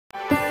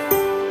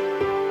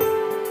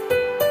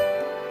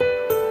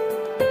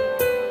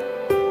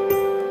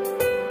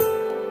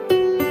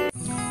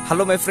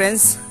Hello my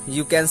friends,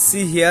 you can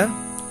see here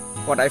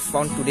what I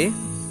found today.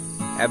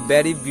 A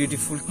very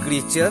beautiful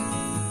creature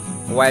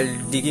while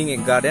digging a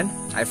garden.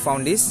 I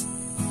found this.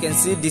 You can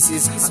see this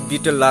is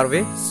beetle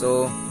larvae.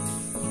 So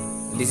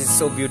this is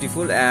so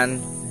beautiful,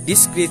 and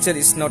this creature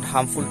is not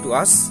harmful to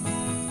us.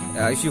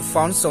 If you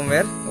found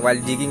somewhere while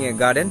digging a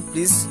garden,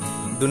 please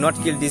do not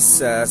kill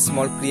this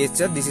small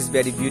creature. This is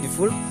very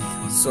beautiful.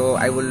 So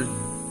I will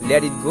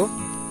let it go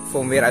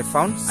from where I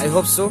found. I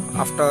hope so.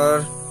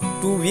 After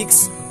 2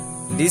 weeks,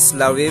 this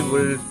larvae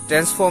will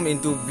transform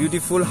into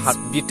beautiful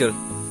beetle.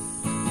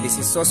 This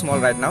is so small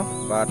right now,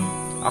 but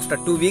after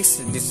 2 weeks,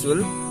 this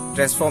will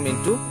transform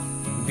into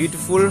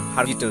beautiful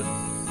beetle.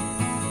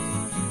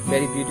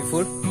 Very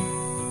beautiful.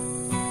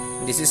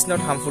 This is not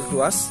harmful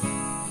to us.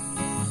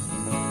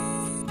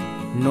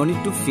 No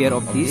need to fear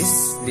of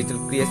this little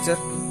creature.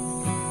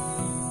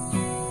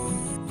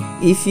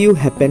 If you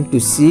happen to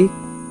see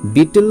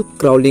beetle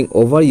crawling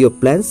over your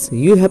plants,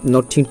 you have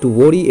nothing to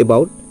worry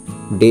about.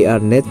 They are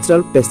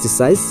natural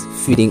pesticides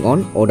feeding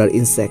on other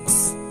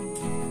insects.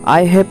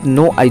 I have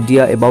no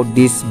idea about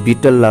this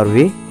beetle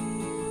larvae.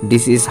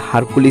 This is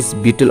Hercules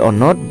beetle or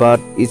not,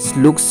 but it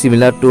looks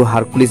similar to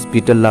Hercules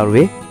beetle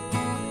larvae.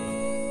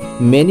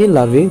 Many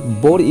larvae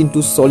bore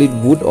into solid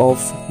wood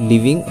of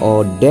living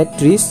or dead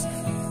trees.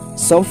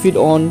 Some feed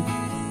on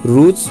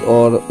roots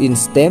or in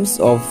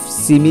stems of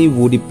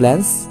semi-woody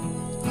plants.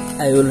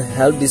 I will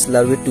help this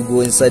larvae to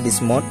go inside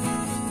this mud.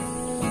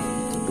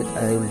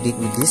 I will dig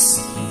with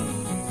this.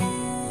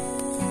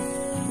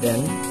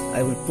 Then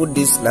I will put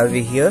this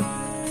larvae here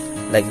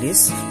like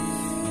this.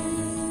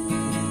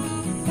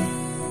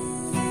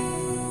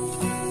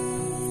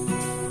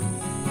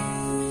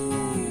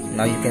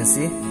 Now you can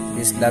see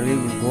this larvae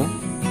will go.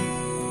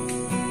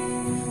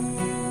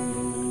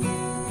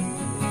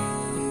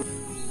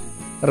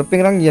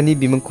 Repingrang yani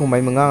bimengko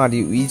mai mengang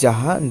adi ui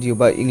jaha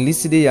diuba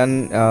English de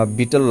yan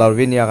beetle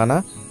larvae ni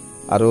agana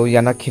aro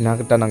yana khina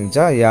kita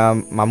nangja ya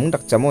mamung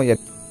dakjamo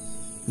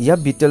ya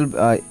beetle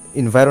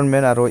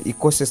environment aro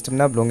ecosystem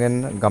na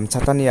blongen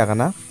gamchata ni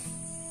agana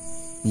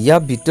ya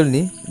beetle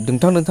ni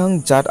dengtang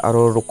jat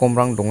aro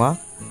rokomrang donga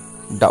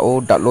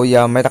dao datlo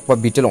ya mai dakpa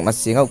beetle ongna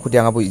singa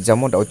ukhudianga bo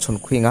ijamo dao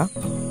chonkuinga